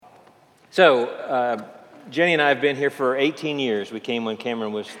Jenny and I have been here for 18 years. We came when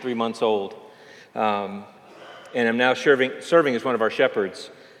Cameron was 3 months old. And I'm now serving as one of our shepherds.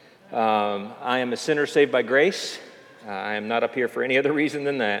 I am a sinner saved by grace. I am not up here for any other reason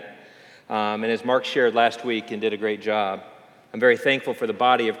than that. And as Mark shared last week and did a great job, I'm very thankful for the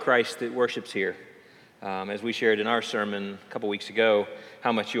body of Christ that worships here. As we shared in our sermon a couple weeks ago,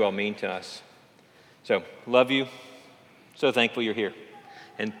 how much you all mean to us. So, love you. So thankful you're here.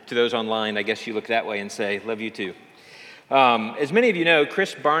 And to those online, I guess you look that way and say, love you too. As many of you know,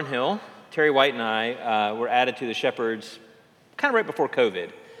 Chris Barnhill, Terry White, and I were added to the Shepherds kind of right before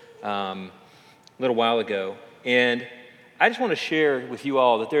COVID, a little while ago. And I just want to share with you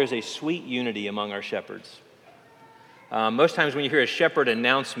all that there is a sweet unity among our shepherds. Most times when you hear a shepherd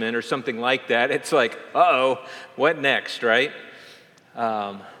announcement or something like that, it's like, uh-oh, what next, right?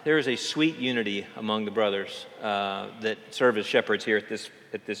 There is a sweet unity among the brothers that serve as shepherds here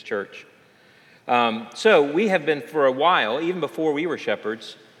at this church. So we have been for a while, even before we were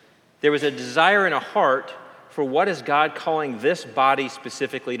shepherds, there was a desire in a heart for what is God calling this body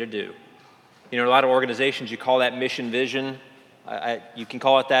specifically to do. You know, a lot of organizations, you call that mission vision. You can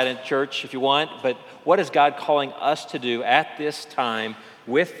call it that in church if you want, but what is God calling us to do at this time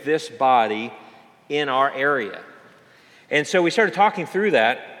with this body in our area? And so we started talking through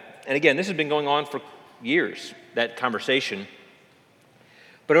that, and again, this has been going on for years, that conversation.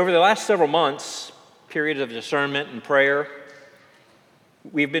 But over the last several months, periods of discernment and prayer,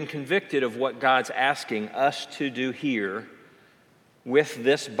 we've been convicted of what God's asking us to do here with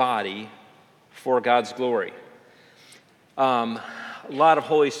this body for God's glory. A lot of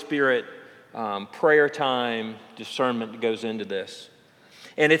Holy Spirit prayer time, discernment that goes into this.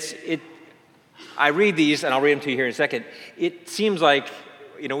 And I read these, and I'll read them to you here in a second. It seems like,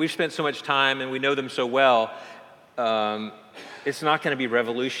 we've spent so much time and we know them so well, it's not going to be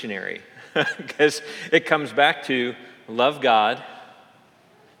revolutionary because it comes back to love God,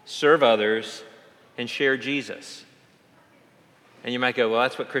 serve others, and share Jesus. And you might go, well,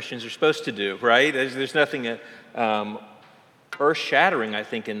 that's what Christians are supposed to do, right? There's nothing earth-shattering, I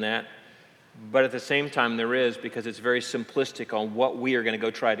think, in that. But at the same time, there is, because it's very simplistic on what we are going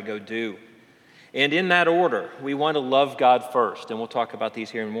to try to go do. And in that order, we want to love God first, and we'll talk about these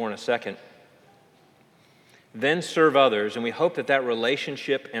here more in a second. Then serve others, and we hope that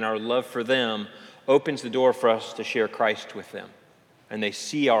relationship and our love for them opens the door for us to share Christ with them. And they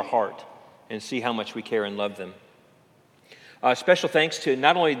see our heart and see how much we care and love them. Special thanks to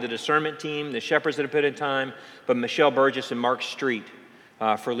not only the discernment team, the shepherds that have put in time, but Michelle Burgess and Mark Street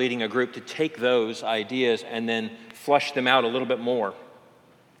for leading a group to take those ideas and then flush them out a little bit more.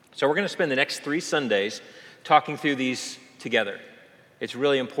 So we're going to spend the next 3 Sundays talking through these together. It's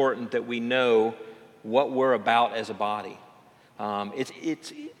really important that we know what we're about as a body.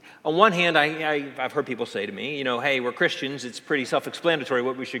 It's on one hand, I've heard people say to me, hey, we're Christians. It's pretty self-explanatory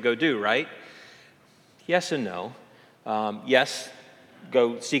what we should go do, right? Yes and no. Yes,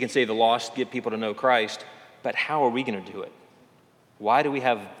 go seek and save the lost, get people to know Christ, but how are we going to do it? Why do we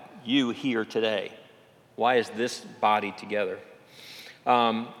have you here today? Why is this body together?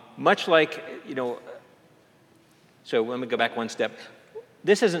 Much like, so let me go back one step.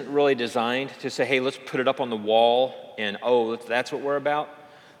 This isn't really designed to say, hey, let's put it up on the wall and, that's what we're about.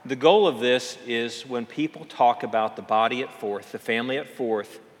 The goal of this is when people talk about the body at Fourth, the family at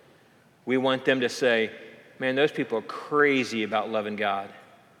Fourth, we want them to say, man, those people are crazy about loving God.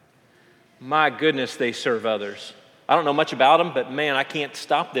 My goodness, they serve others. I don't know much about them, but man, I can't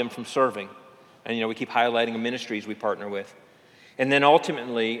stop them from serving. And, we keep highlighting the ministries we partner with. And then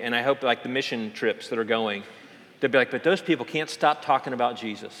ultimately, and I hope like the mission trips that are going, they'll be like, but those people can't stop talking about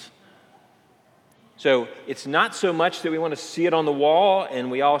Jesus. So it's not so much that we want to see it on the wall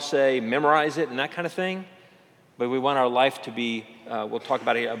and we all say, memorize it and that kind of thing, but we want our life to be, we'll talk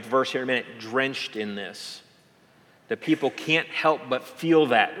about a verse here in a minute, drenched in this. That people can't help but feel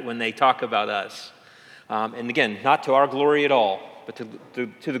that when they talk about us. And again, not to our glory at all, but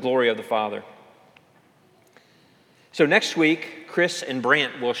to the glory of the Father. So next week, Chris and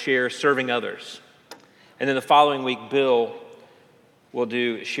Brant will share serving others. And then the following week, Bill will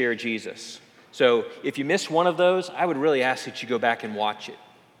do share Jesus. So if you miss one of those, I would really ask that you go back and watch it.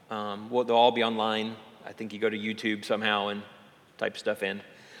 They'll all be online. I think you go to YouTube somehow and type stuff in,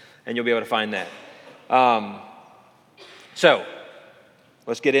 and you'll be able to find that. So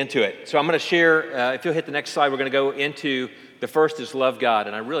let's get into it. So I'm going to share, if you'll hit the next slide, we're going to go into the first is love God.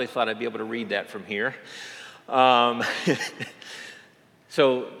 And I really thought I'd be able to read that from here.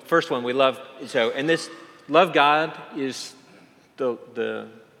 So first one, and this love God is the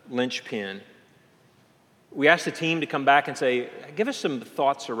linchpin we asked the team to come back and say, give us some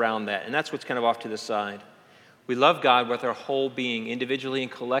thoughts around that. And that's what's kind of off to the side. We love God with our whole being, individually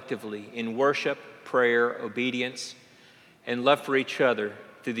and collectively, in worship, prayer, obedience, and love for each other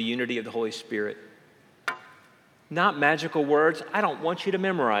through the unity of the Holy Spirit. Not magical words. I don't want you to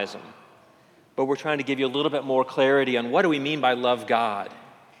memorize them. But we're trying to give you a little bit more clarity on what do we mean by love God.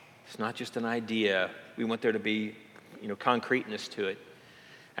 It's not just an idea. We want there to be, concreteness to it.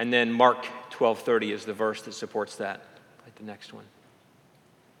 And then Mark 12:30 is the verse that supports that. Like the next one.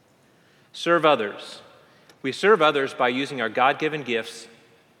 Serve others. We serve others by using our God-given gifts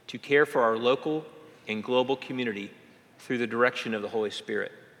to care for our local and global community through the direction of the Holy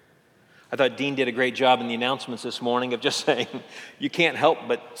Spirit. I thought Dean did a great job in the announcements this morning of just saying, you can't help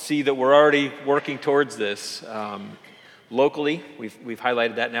but see that we're already working towards this. Locally, we've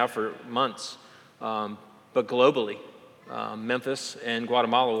highlighted that now for months, but globally, Memphis and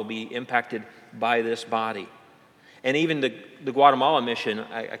Guatemala will be impacted by this body. And even the Guatemala mission,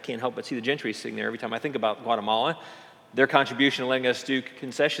 I can't help but see the Gentry sitting there every time I think about Guatemala, their contribution to letting us do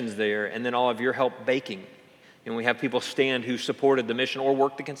concessions there, and then all of your help baking. And we have people stand who supported the mission or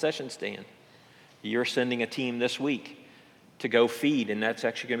worked the concession stand. You're sending a team this week to go feed, and that's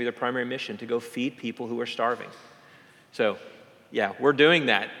actually going to be their primary mission, to go feed people who are starving. So, yeah, we're doing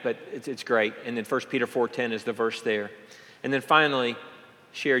that, but it's great. And then 1 Peter 4:10 is the verse there. And then finally,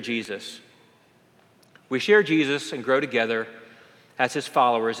 share Jesus. We share Jesus and grow together as his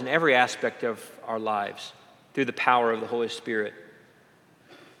followers in every aspect of our lives through the power of the Holy Spirit.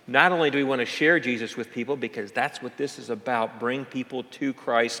 Not only do we want to share Jesus with people, because that's what this is about, bring people to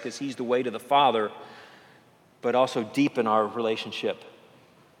Christ because he's the way to the Father, but also deepen our relationship.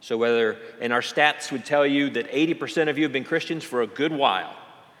 So and our stats would tell you that 80% of you have been Christians for a good while.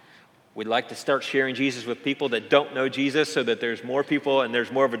 We'd like to start sharing Jesus with people that don't know Jesus so that there's more people and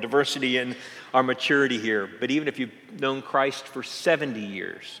there's more of a diversity in our maturity here. But even if you've known Christ for 70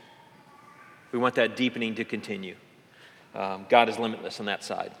 years, we want that deepening to continue. God is limitless on that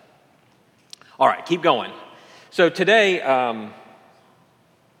side. All right, keep going. So today, I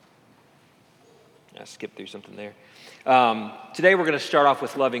skipped through something there. Today we're going to start off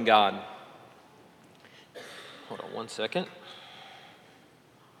with loving God. Hold on one second.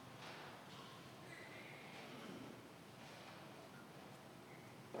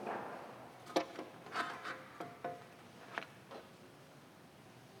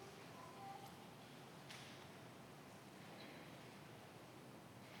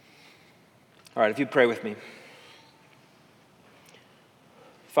 All right, if you pray with me.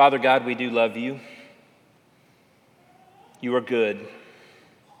 Father God, we do love you. You are good.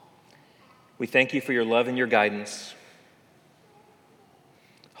 We thank you for your love and your guidance.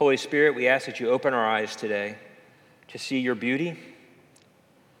 Holy Spirit, we ask that you open our eyes today to see your beauty,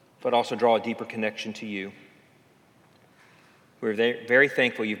 but also draw a deeper connection to you. We're very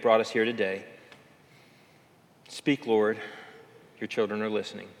thankful you've brought us here today. Speak, Lord. Your children are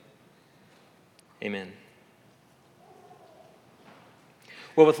listening. Amen.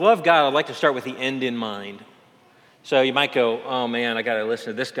 Well, with love God, I'd like to start with the end in mind. So you might go, oh man, I got to listen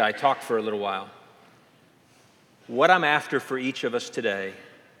to this guy talk for a little while. What I'm after for each of us today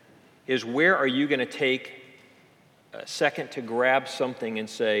is, where are you going to take a second to grab something and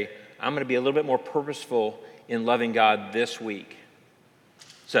say, I'm going to be a little bit more purposeful in loving God this week?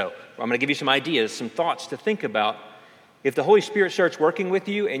 So I'm going to give you some ideas, some thoughts to think about. If the Holy Spirit starts working with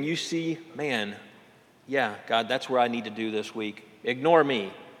you and you see, man, yeah, God, that's where I need to do this week. Ignore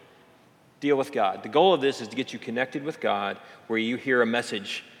me. Deal with God. The goal of this is to get you connected with God, where you hear a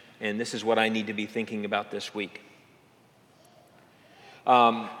message, and this is what I need to be thinking about this week.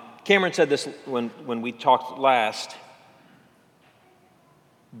 Cameron said this when we talked last,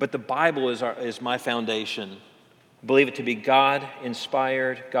 but the Bible is my foundation. I believe it to be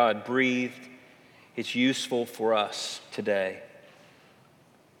God-inspired, God-breathed. It's useful for us today,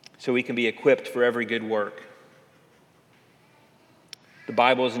 so we can be equipped for every good work. The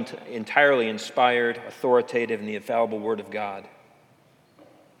Bible is entirely inspired, authoritative, and the infallible Word of God.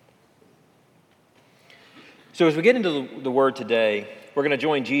 So as we get into the Word today, we're going to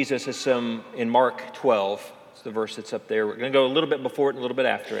join Jesus in Mark 12. It's the verse that's up there. We're going to go a little bit before it and a little bit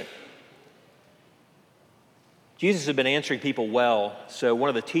after it. Jesus had been answering people well, so one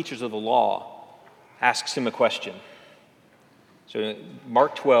of the teachers of the law asks him a question. So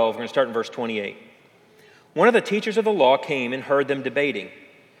Mark 12, we're going to start in verse 28. One of the teachers of the law came and heard them debating.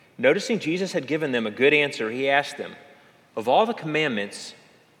 Noticing Jesus had given them a good answer, he asked them, of all the commandments,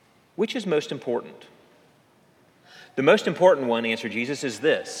 which is most important? The most important one, answered Jesus, is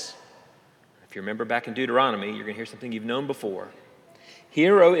this. If you remember back in Deuteronomy, you're going to hear something you've known before.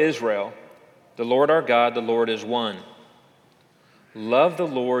 Hear, O Israel, The Lord our God, the Lord is one. Love the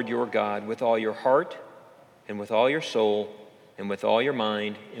Lord your God with all your heart and with all your soul and with all your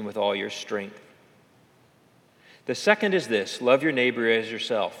mind and with all your strength. The second is this, love your neighbor as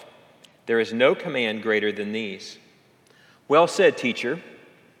yourself. There is no command greater than these. Well said, teacher,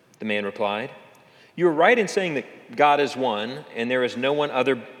 the man replied. You are right in saying that God is one, and there is no one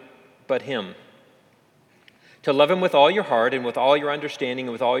other but him. To love him with all your heart and with all your understanding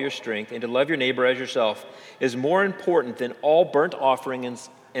and with all your strength, and to love your neighbor as yourself is more important than all burnt offerings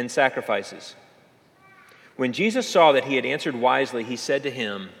and sacrifices. When Jesus saw that he had answered wisely, he said to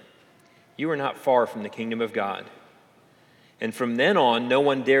him, You are not far from the kingdom of God. And from then on, no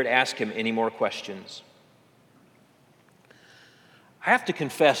one dared ask him any more questions. I have to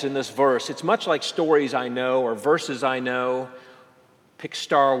confess in this verse, it's much like stories I know or verses I know. Pick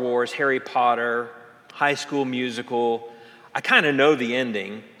Star Wars, Harry Potter, High School Musical. I kind of know the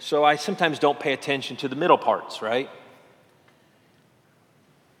ending, so I sometimes don't pay attention to the middle parts, right?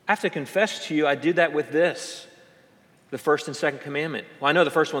 I have to confess to you, I did that with this, the first and second commandment. Well, I know the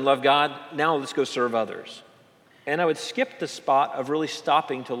first one, love God. Now let's go serve others. And I would skip the spot of really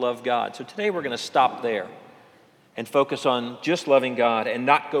stopping to love God. So today we're going to stop there and focus on just loving God and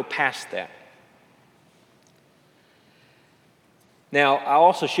not go past that. Now, I'll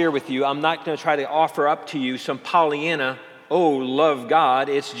also share with you, I'm not going to try to offer up to you some Pollyanna, oh, love God,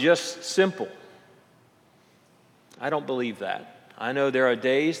 it's just simple. I don't believe that. I know there are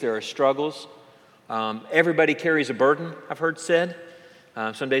days, there are struggles. Everybody carries a burden, I've heard said.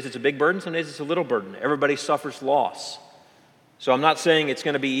 Some days it's a big burden, some days it's a little burden. Everybody suffers loss. So I'm not saying it's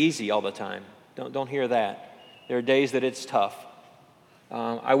going to be easy all the time. Don't hear that. There are days that it's tough.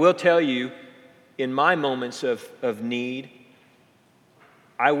 I will tell you, in my moments of need,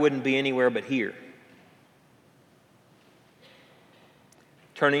 I wouldn't be anywhere but here.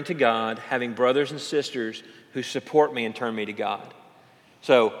 Turning to God, having brothers and sisters who support me and turn me to God.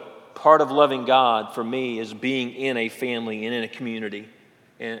 So part of loving God for me is being in a family and in a community.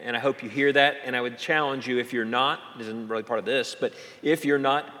 And I hope you hear that. And I would challenge you, if you're not, this isn't really part of this, but if you're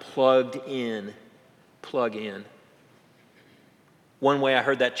not plugged in, plug in. One way I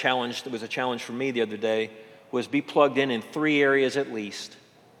heard that challenge, that was a challenge for me the other day, was be plugged in 3 areas at least.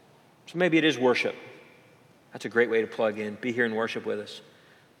 So maybe it is worship. That's a great way to plug in. Be here and worship with us.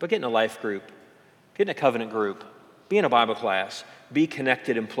 But get in a life group. Get in a covenant group. Be in a Bible class. Be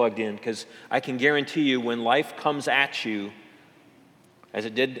connected and plugged in, because I can guarantee you when life comes at you, as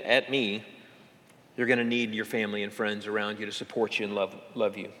it did at me, you're going to need your family and friends around you to support you and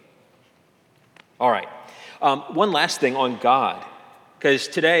love you. All right. One last thing on God. Because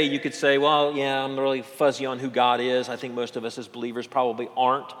today you could say, well, yeah, I'm really fuzzy on who God is. I think most of us as believers probably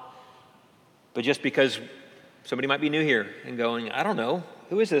aren't. But just because somebody might be new here and going, I don't know,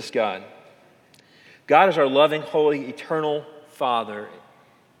 who is this God? God is our loving, holy, eternal Father,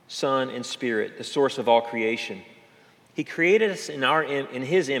 Son, and Spirit, the source of all creation. He created us in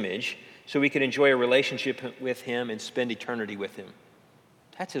His image so we could enjoy a relationship with Him and spend eternity with Him.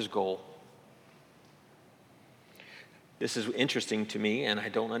 That's His goal. This is interesting to me, and I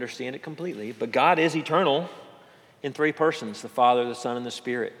don't understand it completely, but God is eternal in 3 persons, the Father, the Son, and the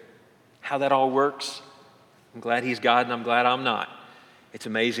Spirit. How that all works, I'm glad He's God and I'm glad I'm not. It's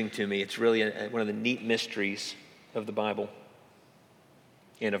amazing to me. It's really one of the neat mysteries of the Bible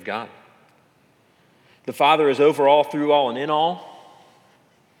and of God. The Father is over all, through all, and in all.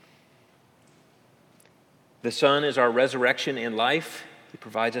 The Son is our resurrection and life. He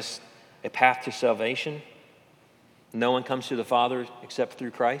provides us a path to salvation. No one comes to the Father except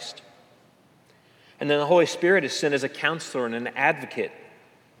through Christ. And then the Holy Spirit is sent as a counselor and an advocate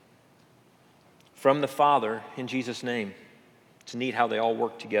from the Father in Jesus' name. It's neat how they all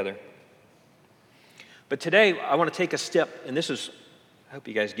work together. But today, I want to take a step, and this is, I hope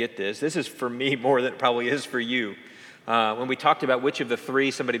you guys get this. This is for me more than it probably is for you. When we talked about which of the 3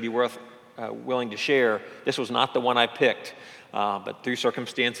 somebody would be willing to share, this was not the one I picked. But through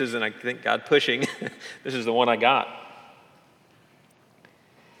circumstances, and I think God pushing, this is the one I got.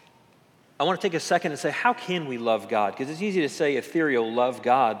 I want to take a second and say, how can we love God? Because it's easy to say ethereal, love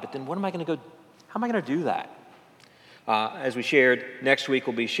God, but then how am I going to do that? As we shared, next week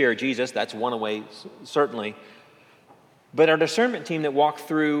will be Share Jesus. That's one way, certainly. But our discernment team that walked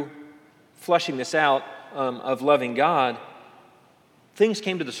through fleshing this out of loving God, things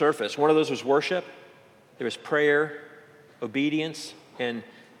came to the surface. One of those was worship. There was prayer, obedience, and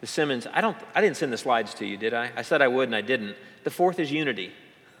the Simmons. I didn't send the slides to you, did I? I said I would, and I didn't. The 4th is unity,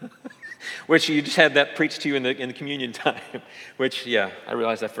 which you just had that preached to you in the communion time. Which, yeah, I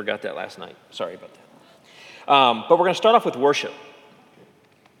realized I forgot that last night. Sorry about that. But we're going to start off with worship.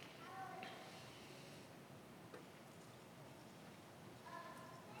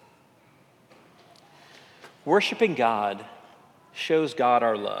 Worshiping God shows God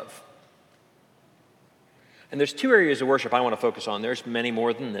our love. And there's two areas of worship I want to focus on. There's many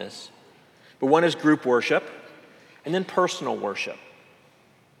more than this. But one is group worship, and then personal worship.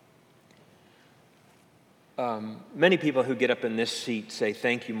 Many people who get up in this seat say,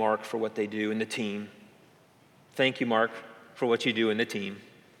 thank you, Mark, for what they do in the team. Thank you, Mark, for what you do in the team.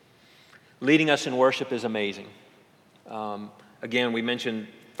 Leading us in worship is amazing. Again, we mentioned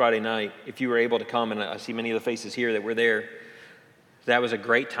Friday night, if you were able to come, and I see many of the faces here that were there, that was a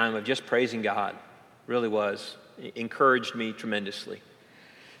great time of just praising God. Really was. It encouraged me tremendously.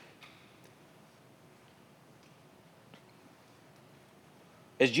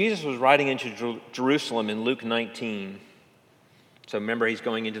 As Jesus was riding into Jerusalem in Luke 19, so remember he's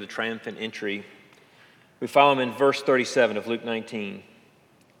going into the triumphant entry, we follow him in verse 37 of Luke 19.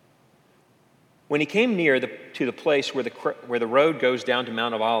 When he came near to the place where the road goes down to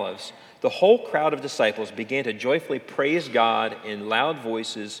Mount of Olives, the whole crowd of disciples began to joyfully praise God in loud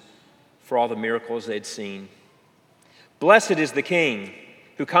voices for all the miracles they'd seen. Blessed is the King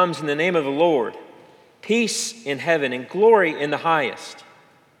who comes in the name of the Lord. Peace in heaven and glory in the highest.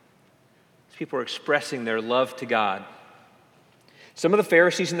 People were expressing their love to God. Some of the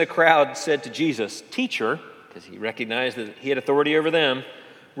Pharisees in the crowd said to Jesus, Teacher, because he recognized that he had authority over them,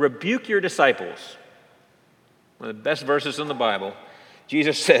 rebuke your disciples. One of the best verses in the Bible.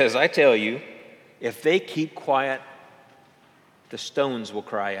 Jesus says, I tell you, if they keep quiet, the stones will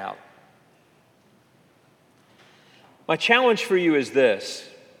cry out. My challenge for you is this.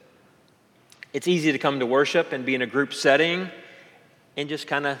 It's easy to come to worship and be in a group setting and just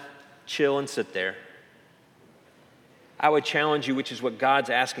kind of chill and sit there. I would challenge you, which is what God's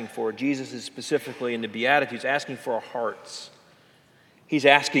asking for. Jesus is specifically in the Beatitudes asking for our hearts. He's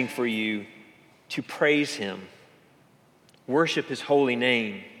asking for you to praise Him, worship His holy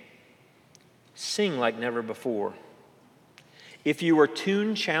name, sing like never before. If you are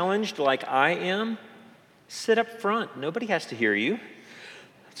tune challenged like I am, sit up front. Nobody has to hear you.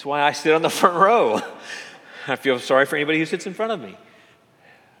 That's why I sit on the front row. I feel sorry for anybody who sits in front of me.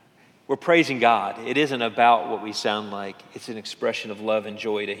 We're praising God. It isn't about what we sound like. It's an expression of love and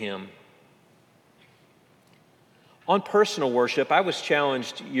joy to Him. On personal worship, I was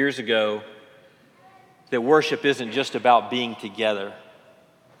challenged years ago that worship isn't just about being together.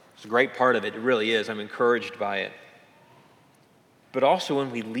 It's a great part of it. It really is. I'm encouraged by it. But also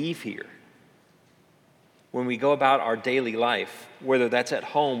when we leave here, when we go about our daily life, whether that's at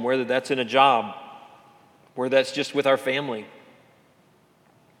home, whether that's in a job, whether that's just with our family.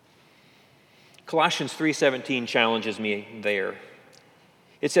 Colossians 3:17 challenges me there.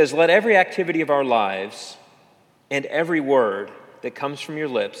 It says, let every activity of our lives and every word that comes from your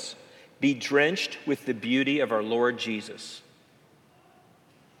lips be drenched with the beauty of our Lord Jesus.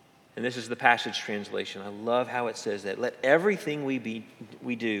 And this is the Passage translation. I love how it says that. Let everything we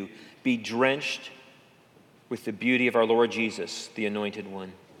do be drenched with the beauty of our Lord Jesus, the Anointed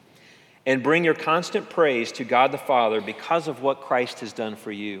One. And bring your constant praise to God the Father because of what Christ has done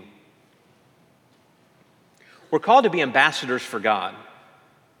for you. We're called to be ambassadors for God,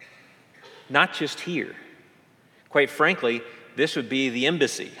 not just here. Quite frankly, this would be the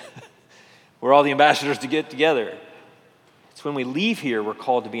embassy where all the ambassadors to get together. It's when we leave here we're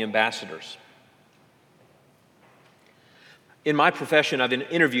called to be ambassadors. In my profession, I've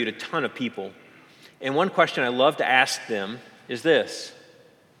interviewed a ton of people, and one question I love to ask them is this: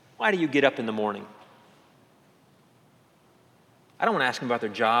 why do you get up in the morning? I don't want to ask them about their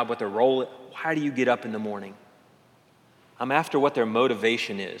job, what their role is. Why do you get up in the morning? I'm after what their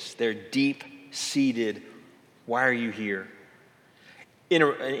motivation is, their deep-seated, why are you here? In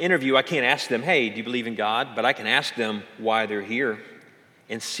an interview, I can't ask them, hey, do you believe in God? But I can ask them why they're here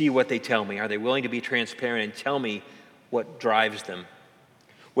and see what they tell me. Are they willing to be transparent and tell me what drives them?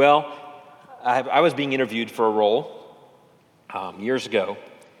 Well, I was being interviewed for a role years ago,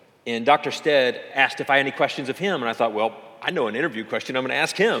 and Dr. Stead asked if I had any questions of him, and I thought, well, I know an interview question I'm going to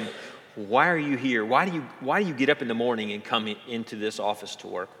ask him. Why are you here? Why do you get up in the morning and come into this office to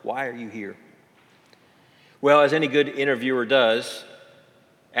work? Why are you here? Well, as any good interviewer does,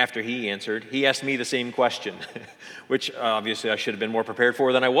 after he answered, he asked me the same question, which obviously I should have been more prepared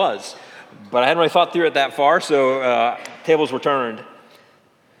for than I was. But I hadn't really thought through it that far, so tables were turned.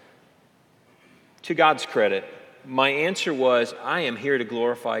 To God's credit, my answer was, I am here to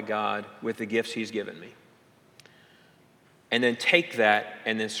glorify God with the gifts He's given me. And then take that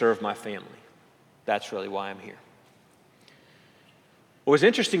and then serve my family. That's really why I'm here. What was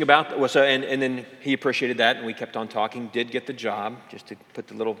interesting about that was, and then he appreciated that, and we kept on talking, did get the job, just to put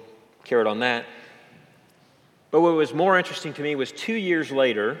the little carrot on that. But what was more interesting to me was 2 years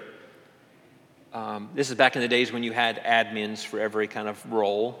later, This is back in the days when you had admins for every kind of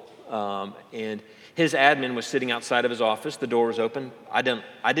role. And his admin was sitting outside of his office. The door was open. I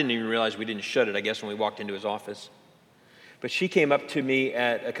didn't even realize we didn't shut it, I guess, when we walked into his office. But she came up to me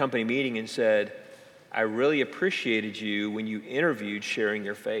at a company meeting and said, I really appreciated you when you interviewed sharing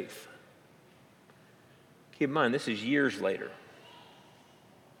your faith. Keep in mind, this is years later.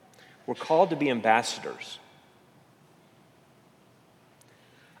 We're called to be ambassadors.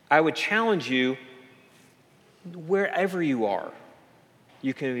 I would challenge you, wherever you are,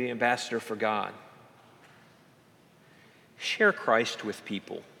 you can be an ambassador for God. Share Christ with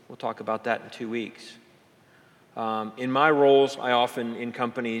people. We'll talk about that in 2 weeks. In my roles, I often, in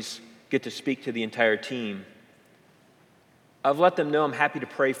companies, get to speak to the entire team. I've let them know I'm happy to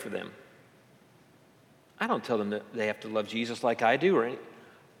pray for them. I don't tell them that they have to love Jesus like I do.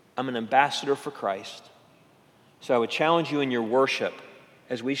 I'm an ambassador for Christ. So I would challenge you in your worship,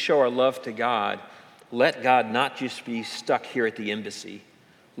 as we show our love to God, let God not just be stuck here at the embassy.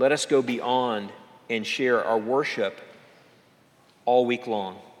 Let us go beyond and share our worship all week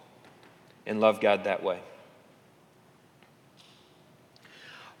long and love God that way.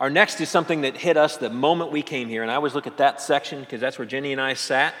 Our next is something that hit us the moment we came here, and I always look at that section because that's where Jenny and I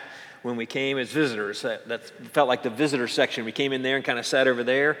sat when we came as visitors. That felt like the visitor section. We came in there and kind of sat over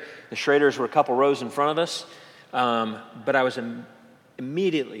there. The Schraders were a couple rows in front of us, but I was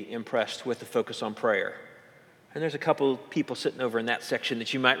immediately impressed with the focus on prayer. And there's a couple people sitting over in that section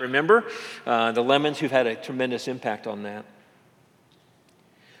that you might remember, the Lemons, who've had a tremendous impact on that.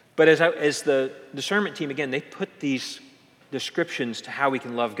 But as the discernment team, again, they put these descriptions to how we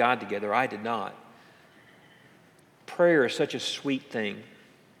can love God together. I did not. Prayer is such a sweet thing.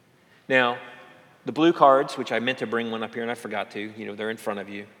 Now, the blue cards, which I meant to bring one up here and I forgot to, they're in front of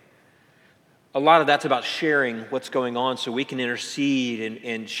you. A lot of that's about sharing what's going on so we can intercede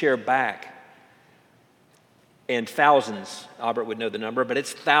and share back. And thousands, Albert would know the number, but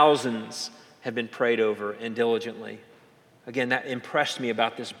it's thousands have been prayed over and diligently. Again, that impressed me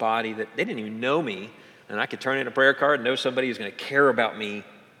about this body, that they didn't even know me, and I could turn in a prayer card and know somebody who's going to care about me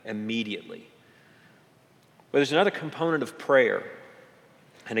immediately. But there's another component of prayer.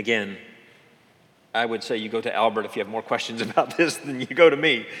 And again, I would say you go to Albert if you have more questions about this than you go to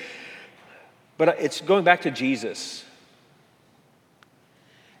me. But it's going back to Jesus.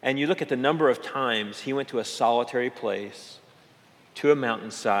 And you look at the number of times he went to a solitary place, to a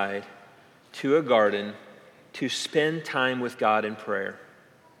mountainside, to a garden, to spend time with God in prayer.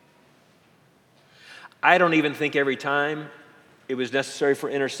 I don't even think every time it was necessary for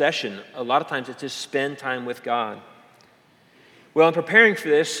intercession. A lot of times it's just spend time with God. Well, in preparing for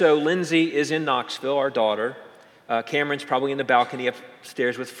this, so Lindsay is in Knoxville, our daughter. Cameron's probably in the balcony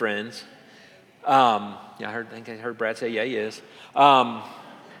upstairs with friends. I think I heard Brad say, yeah, he is.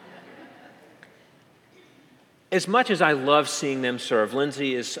 As much as I love seeing them serve,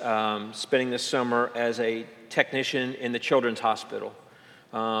 Lindsay is spending this summer as a technician in the Children's Hospital.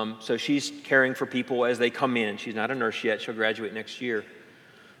 So she's caring for people as they come in. She's not a nurse yet. She'll graduate next year.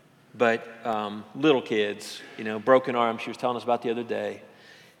 But little kids, broken arms, she was telling us about the other day.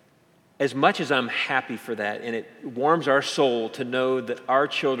 As much as I'm happy for that, and it warms our soul to know that our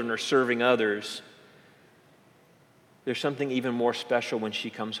children are serving others, there's something even more special when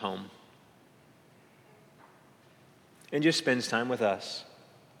she comes home and just spends time with us.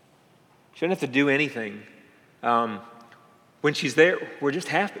 She doesn't have to do anything. When she's there, we're just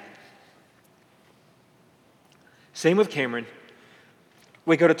happy. Same with Cameron.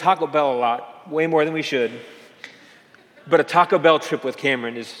 We go to Taco Bell a lot, way more than we should. But a Taco Bell trip with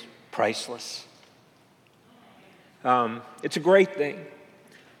Cameron is priceless. It's a great thing.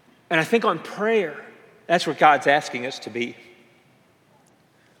 And I think on prayer, that's what God's asking us to be.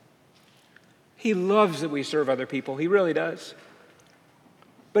 He loves that we serve other people. He really does.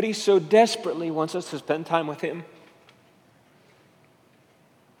 But he so desperately wants us to spend time with him.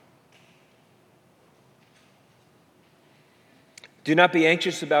 Do not be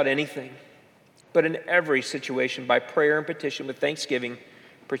anxious about anything, but in every situation, by prayer and petition with thanksgiving,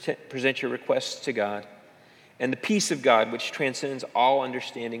 present your requests to God. And the peace of God, which transcends all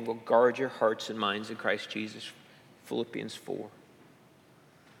understanding, will guard your hearts and minds in Christ Jesus. Philippians 4.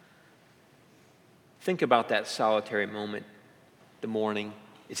 Think about that solitary moment, the morning.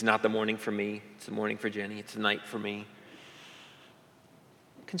 It's not the morning for me. It's the morning for Jenny. It's the night for me.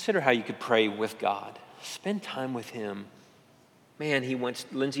 Consider how you could pray with God. Spend time with him. Man,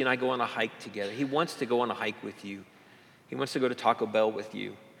 Lindsay and I go on a hike together. He wants to go on a hike with you. He wants to go to Taco Bell with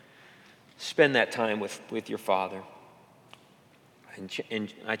you. Spend that time with your Father.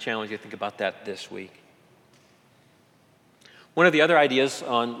 And I challenge you to think about that this week. One of the other ideas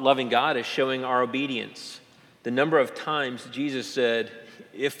on loving God is showing our obedience. The number of times Jesus said,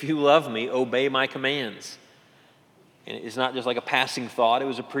 if you love me, obey my commands. And it's not just like a passing thought, it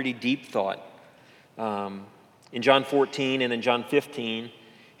was a pretty deep thought. In John 14 and in John 15,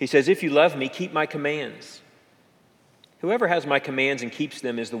 he says, if you love me, keep my commands. Whoever has my commands and keeps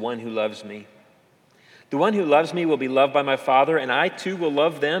them is the one who loves me. The one who loves me will be loved by my Father, and I too will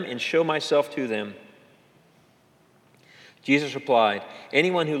love them and show myself to them. Jesus replied,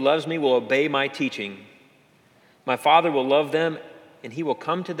 anyone who loves me will obey my teaching. My Father will love them, and he will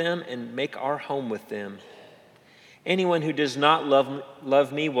come to them and make our home with them. Anyone who does not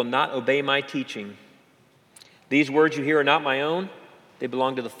love me will not obey my teaching. These words you hear are not my own. They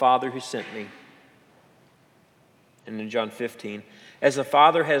belong to the Father who sent me. And in John 15, as the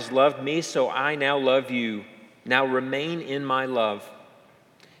Father has loved me, so I now love you. Now remain in my love.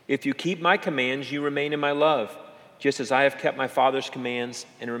 If you keep my commands, you remain in my love, just as I have kept my Father's commands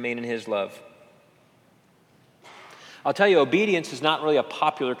and remain in his love. I'll tell you, obedience is not really a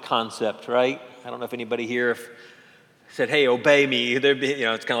popular concept, right? I don't know if anybody here said, hey, obey me.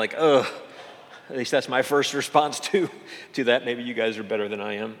 It's kind of like, ugh. At least that's my first response to that. Maybe you guys are better than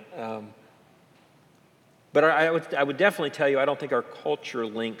I am. But I would definitely tell you, I don't think our culture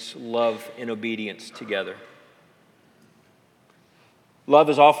links love and obedience together. Love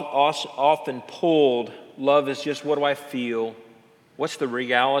is often pulled. Love is just, what do I feel? What's the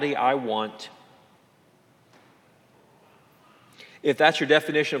reality I want? If that's your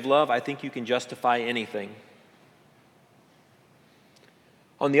definition of love, I think you can justify anything.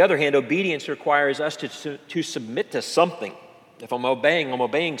 On the other hand, obedience requires us to submit to something. If I'm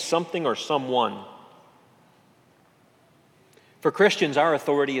obeying something or someone. For Christians, our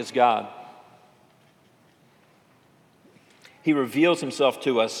authority is God. He reveals himself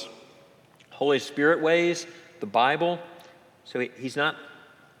to us. Holy Spirit ways, the Bible. So he's not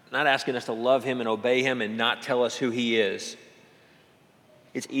asking us to love him and obey him and not tell us who he is.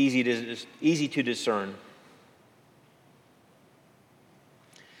 It's easy to discern.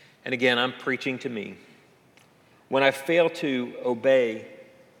 And again, I'm preaching to me. When I fail to obey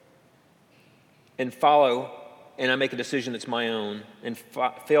and follow, and I make a decision that's my own, and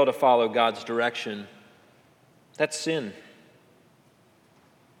fail to follow God's direction, that's sin.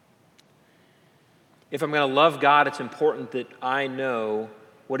 If I'm going to love God, it's important that I know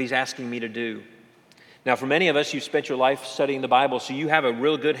what he's asking me to do. Now, for many of us, you've spent your life studying the Bible, so you have a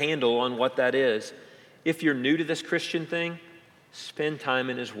real good handle on what that is. If you're new to this Christian thing, spend time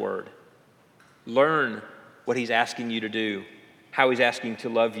in his word. Learn what he's asking you to do, how he's asking to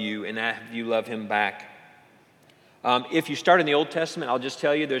love you, and have you love him back. If you start in the Old Testament, I'll just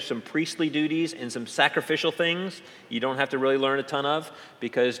tell you there's some priestly duties and some sacrificial things you don't have to really learn a ton of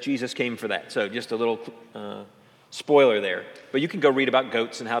because Jesus came for that. So just a little spoiler there. But you can go read about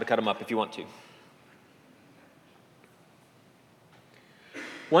goats and how to cut them up if you want to.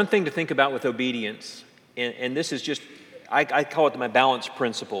 One thing to think about with obedience, and this is just, I call it my balance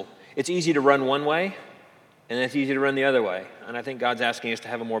principle. It's easy to run one way, and it's easy to run the other way. And I think God's asking us to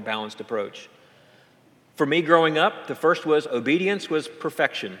have a more balanced approach. For me growing up, the first was obedience was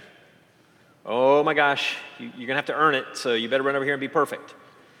perfection. Oh my gosh, you're going to have to earn it, so you better run over here and be perfect.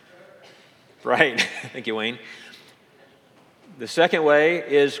 Right? Thank you, Wayne. The second way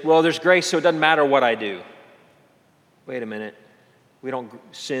is, well, there's grace, so it doesn't matter what I do. Wait a minute. We don't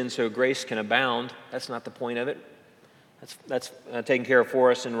sin so grace can abound. That's not the point of it. That's taken care of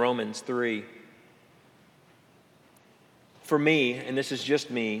for us in Romans 3. For me, and this is just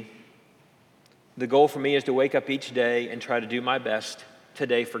me, the goal for me is to wake up each day and try to do my best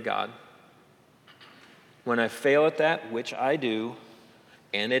today for God. When I fail at that, which I do,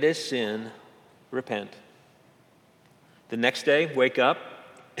 and it is sin, repent. The next day, wake up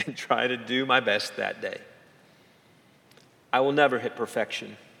and try to do my best that day. I will never hit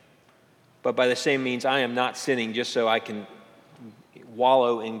perfection, but by the same means, I am not sinning just so I can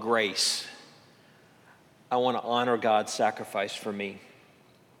wallow in grace. I want to honor God's sacrifice for me.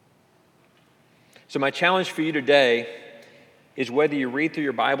 So my challenge for you today is whether you read through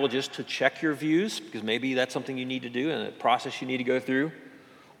your Bible just to check your views, because maybe that's something you need to do and a process you need to go through,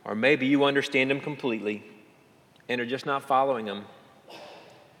 or maybe you understand them completely and are just not following them.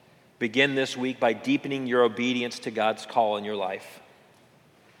 Begin this week by deepening your obedience to God's call in your life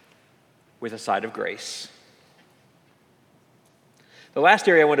with a side of grace. The last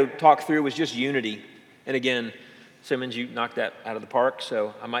area I want to talk through was just unity. And again, Simmons, you knocked that out of the park,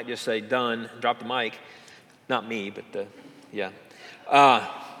 so I might just say done, drop the mic. Not me, but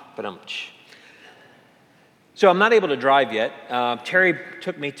So I'm not able to drive yet. Terry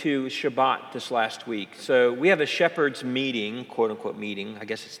took me to Shabbat this last week. So we have a shepherd's meeting, quote unquote meeting. I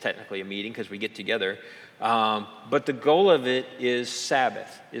guess it's technically a meeting because we get together. But the goal of it is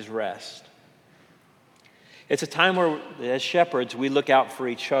Sabbath, is rest. It's a time where, as shepherds, we look out for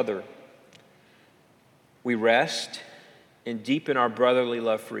each other. We rest and deepen our brotherly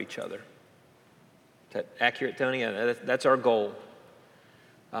love for each other. Is that accurate, Tony? Yeah, that's our goal.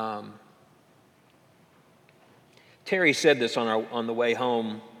 Terry said this on the way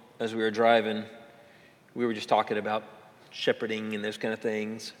home as we were driving. We were just talking about shepherding and those kind of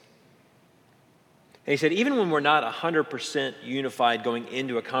things. And he said, even when we're not 100% unified going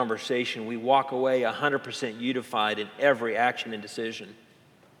into a conversation, we walk away 100% unified in every action and decision.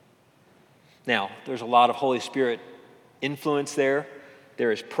 Now, there's a lot of Holy Spirit influence there.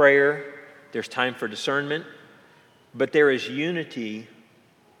 There is prayer. There's time for discernment. But there is unity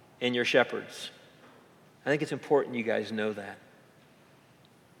in your shepherds. I think it's important you guys know that.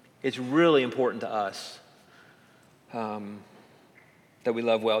 It's really important to us that we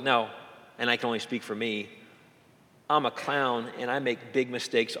love well. Now, and I can only speak for me, I'm a clown and I make big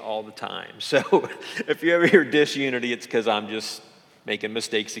mistakes all the time. So if you ever hear disunity, it's because I'm just making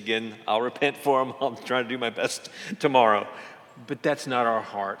mistakes again. I'll repent for them. I'll try to do my best tomorrow. But that's not our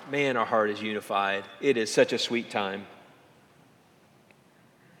heart. Man, our heart is unified. It is such a sweet time.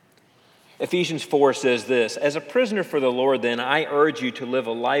 Ephesians 4 says this, as a prisoner for the Lord, then, I urge you to live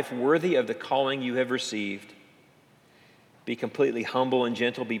a life worthy of the calling you have received. Be completely humble and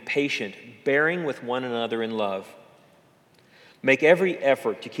gentle. Be patient, bearing with one another in love. Make every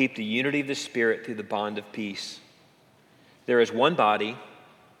effort to keep the unity of the Spirit through the bond of peace. There is one body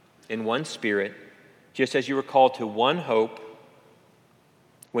and one Spirit, just as you were called to one hope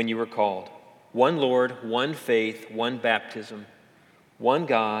when you were called. One Lord, one faith, one baptism. One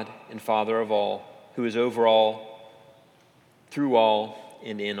God and Father of all, who is over all, through all,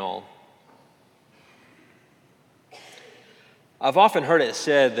 and in all. I've often heard it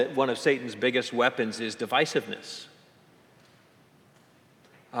said that one of Satan's biggest weapons is divisiveness.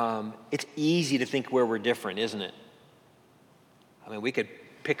 It's easy to think where we're different, isn't it? I mean, we could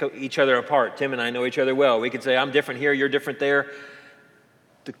pick each other apart. Tim and I know each other well. We could say, I'm different here, you're different there.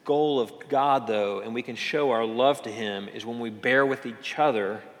 The goal of God, though, and we can show our love to Him, is when we bear with each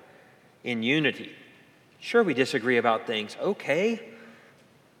other in unity. Sure, we disagree about things. Okay.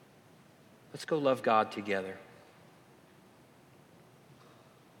 Let's go love God together.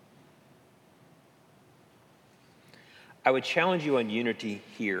 I would challenge you on unity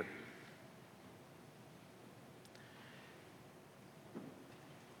here.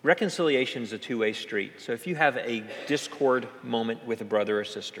 Reconciliation is a two-way street. So if you have a discord moment with a brother or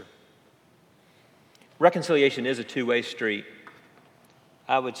sister, reconciliation is a two-way street.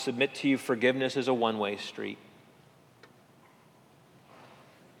 I would submit to you forgiveness is a one-way street.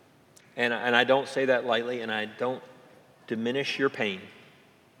 And I don't say that lightly, and I don't diminish your pain.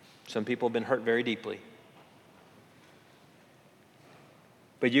 Some people have been hurt very deeply.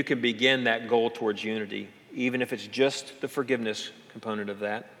 But you can begin that goal towards unity, even if it's just the forgiveness component of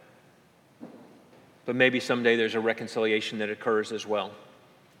that. But maybe someday there's a reconciliation that occurs as well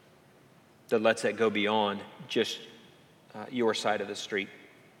that lets that go beyond just your side of the street.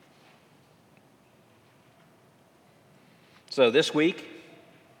 So this week,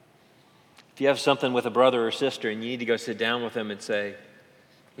 if you have something with a brother or sister and you need to go sit down with them and say,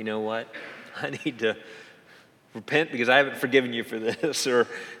 you know what, I need to repent because I haven't forgiven you for this, or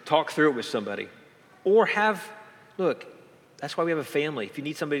talk through it with somebody. Or look, that's why we have a family. If you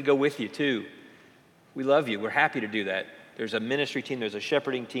need somebody to go with you too, we love you. We're happy to do that. There's a ministry team, there's a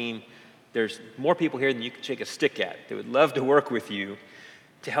shepherding team. There's more people here than you can shake a stick at. They would love to work with you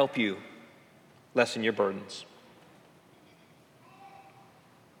to help you lessen your burdens.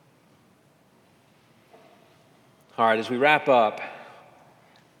 All right, as we wrap up,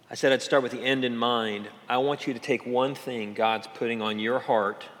 I said I'd start with the end in mind. I want you to take one thing God's putting on your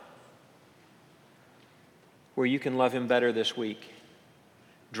heart where you can love Him better this week.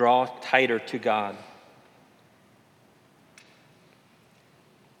 Draw tighter to God.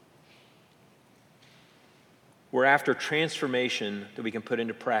 We're after transformation that we can put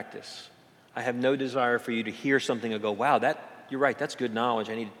into practice. I have no desire for you to hear something and go, wow, you're right, that's good knowledge.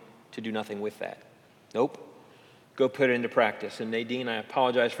 I need to do nothing with that. Nope. Go put it into practice. And Nadine, I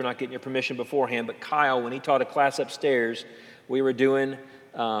apologize for not getting your permission beforehand, but Kyle, when he taught a class upstairs, we were doing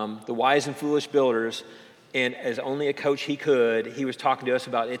the Wise and Foolish Builders, and as only a coach he could, he was talking to us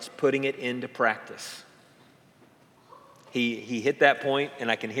about it's putting it into practice. He hit that point, and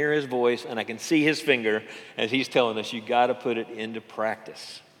I can hear his voice, and I can see his finger as he's telling us, you got to put it into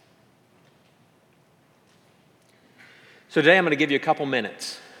practice. So today I'm going to give you a couple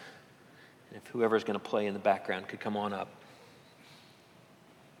minutes. If whoever's going to play in the background could come on up.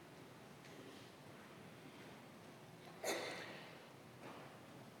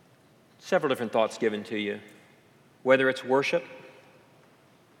 Several different thoughts given to you, whether it's worship,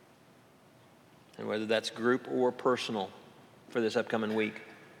 and whether that's group or personal for this upcoming week.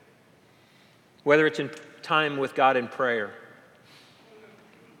 Whether it's in time with God in prayer.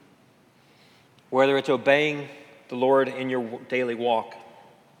 Whether it's obeying the Lord in your daily walk.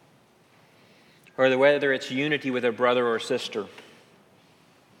 Or whether it's unity with a brother or sister.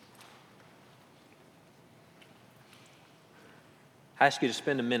 I ask you to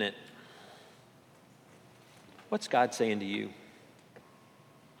spend a minute. What's God saying to you?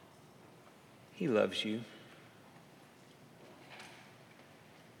 He loves you.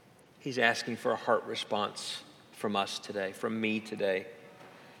 He's asking for a heart response from us today, from me today.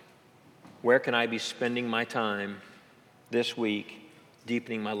 Where can I be spending my time this week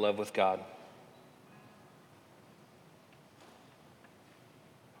deepening my love with God?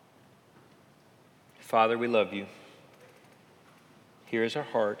 Father, we love you. Here is our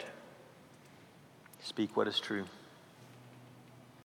heart. Speak what is true.